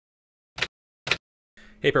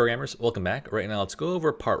Hey programmers, welcome back. Right now let's go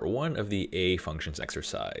over part 1 of the A functions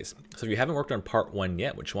exercise. So if you haven't worked on part 1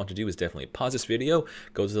 yet, what you want to do is definitely pause this video,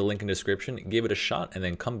 go to the link in the description, give it a shot, and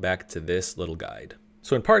then come back to this little guide.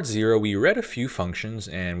 So in part 0, we read a few functions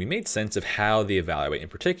and we made sense of how they evaluate. In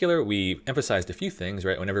particular, we emphasized a few things,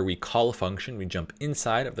 right? Whenever we call a function, we jump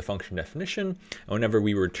inside of the function definition, and whenever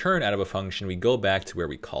we return out of a function, we go back to where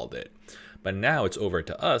we called it. But now it's over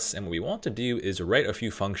to us, and what we want to do is write a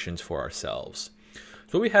few functions for ourselves.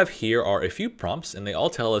 So what we have here are a few prompts, and they all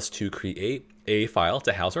tell us to create a file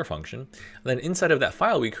to house our function. And then inside of that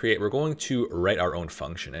file we create, we're going to write our own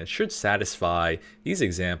function, and it should satisfy these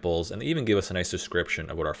examples, and they even give us a nice description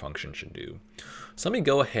of what our function should do. So let me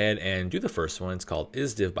go ahead and do the first one. It's called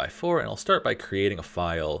isDivBy4, and I'll start by creating a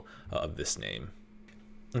file of this name.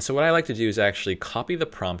 And so what I like to do is actually copy the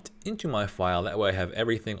prompt into my file. That way I have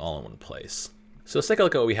everything all in one place. So let's take a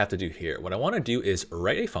look at what we have to do here. What I want to do is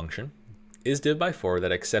write a function isDivBy4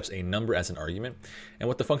 that accepts a number as an argument, and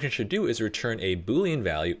what the function should do is return a Boolean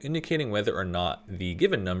value indicating whether or not the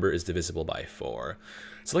given number is divisible by 4.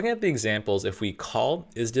 So looking at the examples, if we call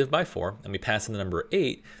isDivBy4 and we pass in the number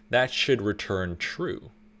 8, that should return true,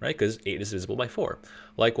 right? Because 8 is divisible by 4.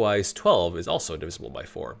 Likewise, 12 is also divisible by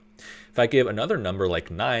 4. If I give another number like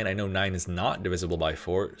 9, I know 9 is not divisible by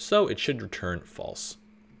 4, so it should return false.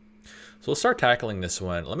 So we'll start tackling this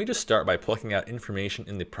one. Let me just start by plucking out information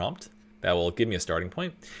in the prompt that will give me a starting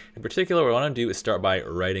point. In particular, what I want to do is start by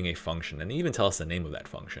writing a function and even tell us the name of that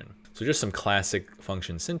function. So just some classic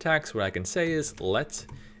function syntax. What I can say is let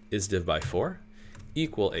isDivBy4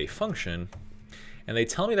 equal a function, and they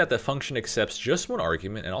tell me that the function accepts just one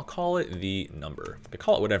argument, and I'll call it the number. I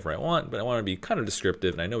call it whatever I want, but I want to be kind of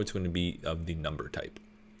descriptive, and I know it's going to be of the number type.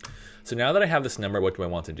 So now that I have this number, what do I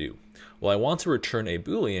want to do? Well, I want to return a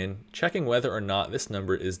Boolean checking whether or not this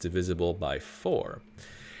number is divisible by 4.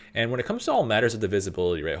 And when it comes to all matters of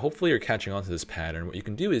divisibility, right, hopefully you're catching on to this pattern. What you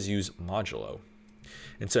can do is use modulo.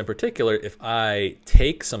 And so in particular, if I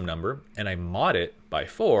take some number and I mod it by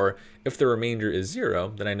 4, if the remainder is 0,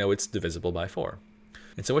 then I know it's divisible by 4.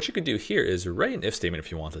 And so what you could do here is write an if statement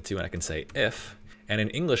if you wanted to, and I can say if, and in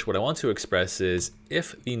English what I want to express is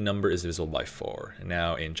if the number is divisible by 4. And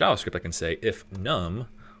now in JavaScript I can say if num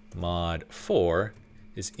mod 4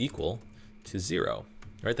 is equal to 0,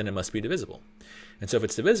 right, then it must be divisible. And so if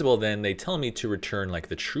it's divisible, then they tell me to return like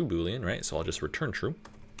the true Boolean, right? So I'll just return true.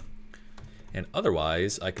 And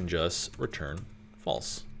otherwise, I can just return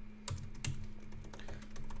false.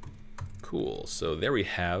 Cool, so there we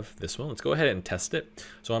have this one. Let's go ahead and test it.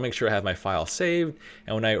 So I want to make sure I have my file saved.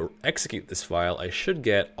 And when I execute this file, I should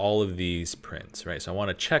get all of these prints, right? So I want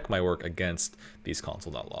to check my work against these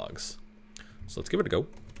console.logs. So let's give it a go.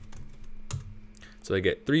 So I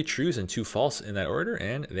get 3 trues and 2 false in that order,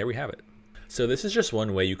 and there we have it. So this is just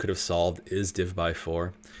one way you could have solved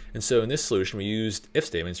isDivBy4. And so in this solution, we used if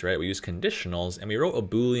statements, right? We used conditionals, and we wrote a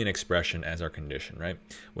Boolean expression as our condition, right?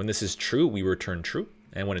 When this is true, we return true.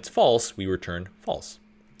 And when it's false, we return false.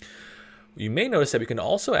 You may notice that we can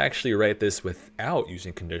also actually write this without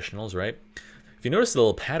using conditionals, right? If you notice the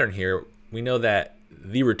little pattern here, we know that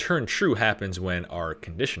the return true happens when our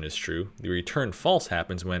condition is true. The return false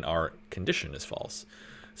happens when our condition is false.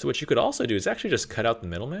 So what you could also do is actually just cut out the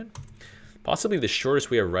middleman. Possibly the shortest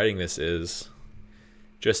way of writing this is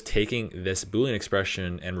just taking this Boolean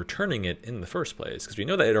expression and returning it in the first place, because we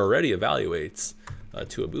know that it already evaluates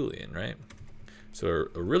to a Boolean, right? So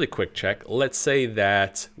a really quick check. Let's say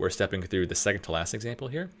that we're stepping through the second to last example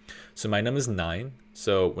here. So my num is 9.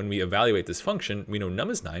 So when we evaluate this function, we know num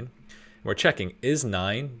is 9. And we're checking, is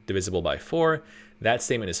 9 divisible by 4? That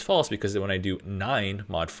statement is false because when I do 9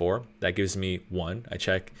 mod 4, that gives me 1. I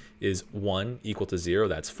check, is 1 equal to 0?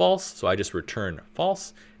 That's false, so I just return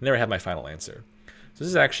false, and there I have my final answer. So this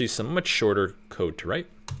is actually some much shorter code to write,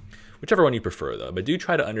 whichever one you prefer though, but do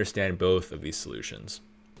try to understand both of these solutions.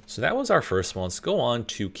 So that was our first one. Let's go on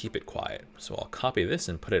to keep it quiet. So I'll copy this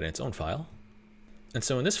and put it in its own file. And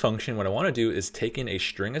so in this function, what I want to do is take in a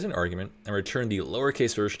string as an argument and return the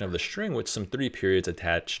lowercase version of the string with some 3 periods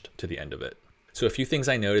attached to the end of it. So a few things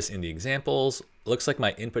I noticed in the examples. Looks like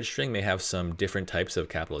my input string may have some different types of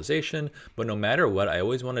capitalization, but no matter what, I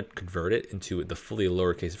always want to convert it into the fully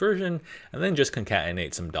lowercase version and then just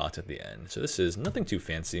concatenate some dots at the end. So this is nothing too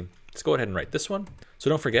fancy. Let's go ahead and write this one. So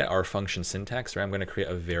don't forget our function syntax, right? I'm going to create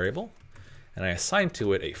a variable and I assign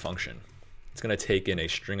to it a function. It's going to take in a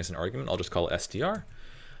string as an argument. I'll just call it str. And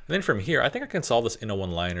then from here, I think I can solve this in a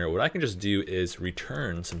one-liner. What I can just do is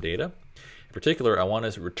return some data. In particular, I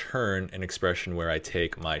want to return an expression where I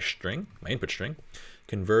take my string, my input string,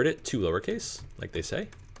 convert it to lowercase, like they say.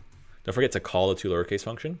 Don't forget to call the to lowercase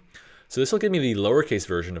function. So this will give me the lowercase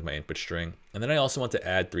version of my input string. And then I also want to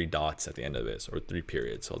add 3 dots at the end of this, or 3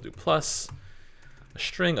 periods. So I'll do plus a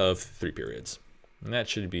string of 3 periods. And that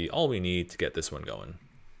should be all we need to get this one going.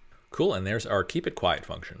 Cool, and there's our keep it quiet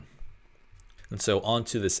function. And so on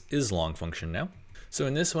to this isLong function now. So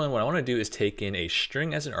in this one, what I want to do is take in a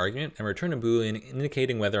string as an argument and return a Boolean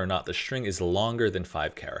indicating whether or not the string is longer than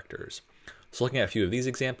 5 characters. So looking at a few of these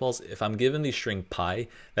examples, if I'm given the string pi,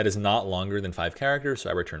 that is not longer than 5 characters, so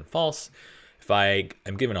I return false. If I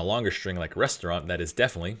am given a longer string like restaurant, that is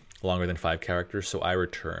definitely longer than 5 characters, so I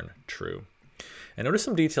return true. And notice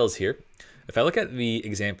some details here. If I look at the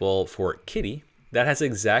example for kitty, that has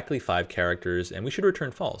exactly 5 characters, and we should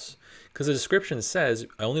return false, because the description says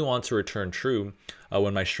I only want to return true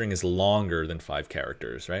when my string is longer than 5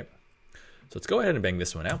 characters, right? So let's go ahead and bang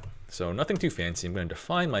this one out. So nothing too fancy. I'm going to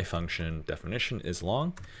define my function definition is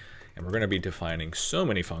long, and we're going to be defining so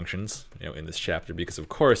many functions, in this chapter, because of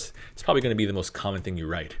course it's probably going to be the most common thing you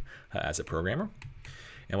write as a programmer.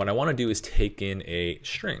 And what I want to do is take in a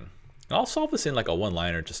string. And I'll solve this in like a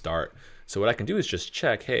one-liner to start. So what I can do is just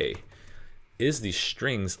check, hey, is the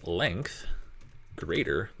string's length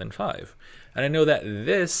greater than 5? And I know that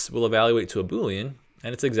this will evaluate to a Boolean,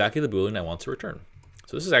 and it's exactly the Boolean I want to return.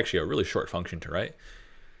 So this is actually a really short function to write.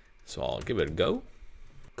 So I'll give it a go.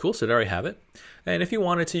 Cool, so there I have it. And if you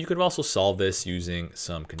wanted to, you could also solve this using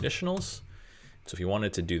some conditionals. So if you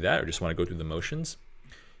wanted to do that, or just want to go through the motions,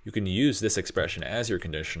 you can use this expression as your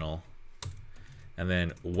conditional. And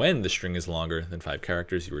then when the string is longer than 5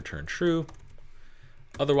 characters, you return true.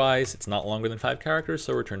 Otherwise, it's not longer than 5 characters,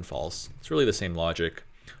 so return false. It's really the same logic.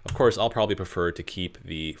 Of course, I'll probably prefer to keep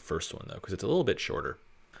the first one though, because it's a little bit shorter.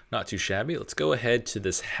 Not too shabby. Let's go ahead to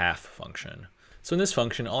this half function. So in this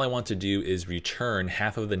function, all I want to do is return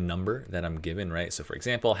half of the number that I'm given, right? So for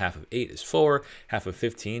example, half of 8 is 4, half of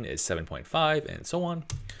 15 is 7.5, and so on.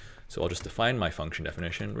 So I'll just define my function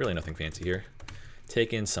definition, really nothing fancy here.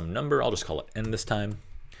 Take in some number, I'll just call it n this time.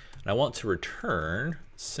 And I want to return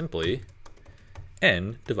simply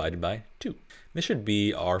n divided by 2. This should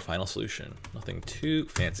be our final solution. Nothing too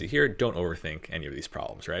fancy here. Don't overthink any of these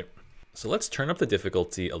problems, right? So let's turn up the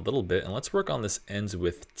difficulty a little bit and let's work on this ends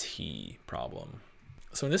with t problem.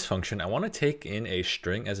 So in this function, I want to take in a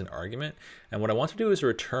string as an argument, and what I want to do is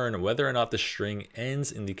return whether or not the string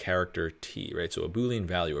ends in the character t, right? So a Boolean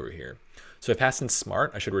value over here. So if I pass in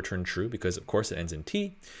smart, I should return true because of course it ends in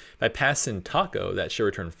t. If I pass in taco, that should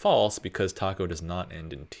return false because taco does not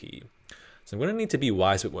end in t. So I'm going to need to be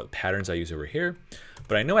wise with what patterns I use over here,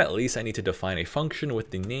 but I know at least I need to define a function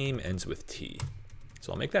with the name ends with t.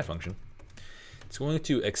 So I'll make that function. It's going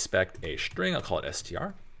to expect a string, I'll call it str.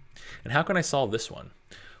 And how can I solve this one?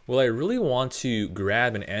 Well, I really want to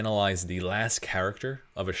grab and analyze the last character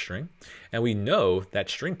of a string, and we know that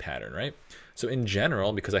string pattern, right? So in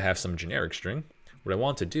general, because I have some generic string, what I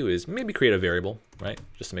want to do is maybe create a variable, right?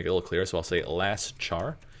 Just to make it a little clearer. So I'll say last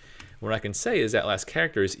char. What I can say is that last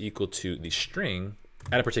character is equal to the string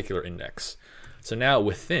at a particular index. So now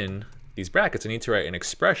within these brackets, I need to write an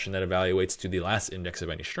expression that evaluates to the last index of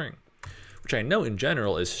any string, which I know in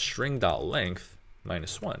general is string.length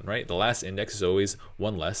minus 1, right? The last index is always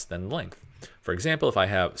 1 less than length. For example, if I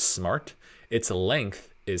have smart, its length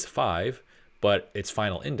is 5, but its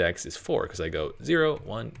final index is 4 because I go 0,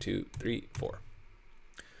 1, 2, 3, 4.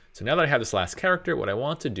 So now that I have this last character, what I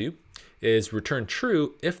want to do is return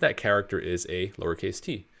true if that character is a lowercase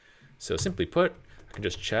t. So simply put, I can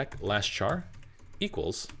just check last char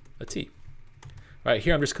equals a t. Right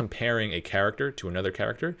here, I'm just comparing a character to another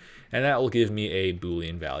character, and that will give me a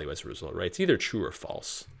Boolean value as a result, right? It's either true or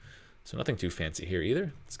false. So nothing too fancy here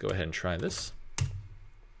either. Let's go ahead and try this. And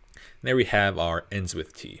there we have our ends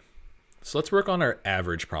with t. So let's work on our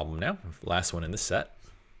average problem now, the last one in this set.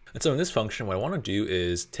 And so in this function, what I want to do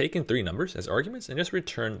is take in 3 numbers as arguments and just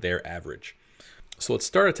return their average. So let's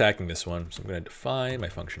start attacking this one. So I'm going to define my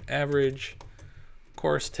function average. Of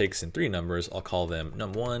course, takes in 3 numbers. I'll call them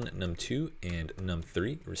num1, num2, and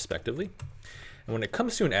num3 respectively. And when it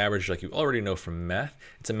comes to an average, like you already know from math,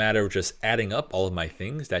 it's a matter of just adding up all of my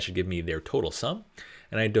things. That should give me their total sum.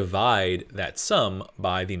 And I divide that sum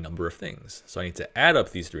by the number of things. So I need to add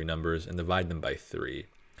up these 3 numbers and divide them by 3.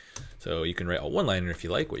 So you can write a one-liner if you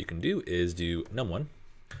like. What you can do is do num1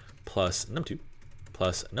 plus num2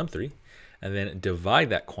 plus num3, and then divide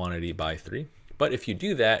that quantity by 3. But if you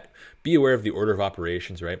do that, be aware of the order of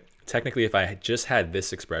operations, right? Technically, if I had just had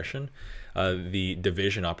this expression, the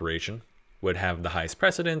division operation would have the highest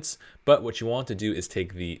precedence. But what you want to do is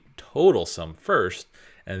take the total sum first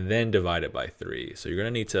and then divide it by 3. So you're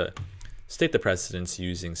going to need to state the precedence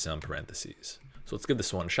using some parentheses. So let's give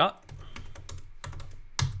this one a shot.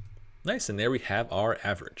 Nice, and there we have our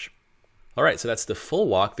average. All right, so that's the full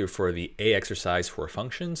walkthrough for the A exercise for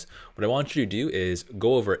functions. What I want you to do is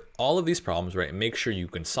go over all of these problems, right, and make sure you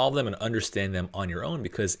can solve them and understand them on your own,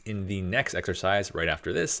 because in the next exercise right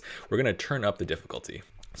after this, we're going to turn up the difficulty.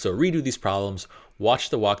 So redo these problems, watch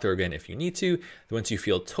the walkthrough again if you need to. Once you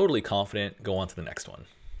feel totally confident, go on to the next one.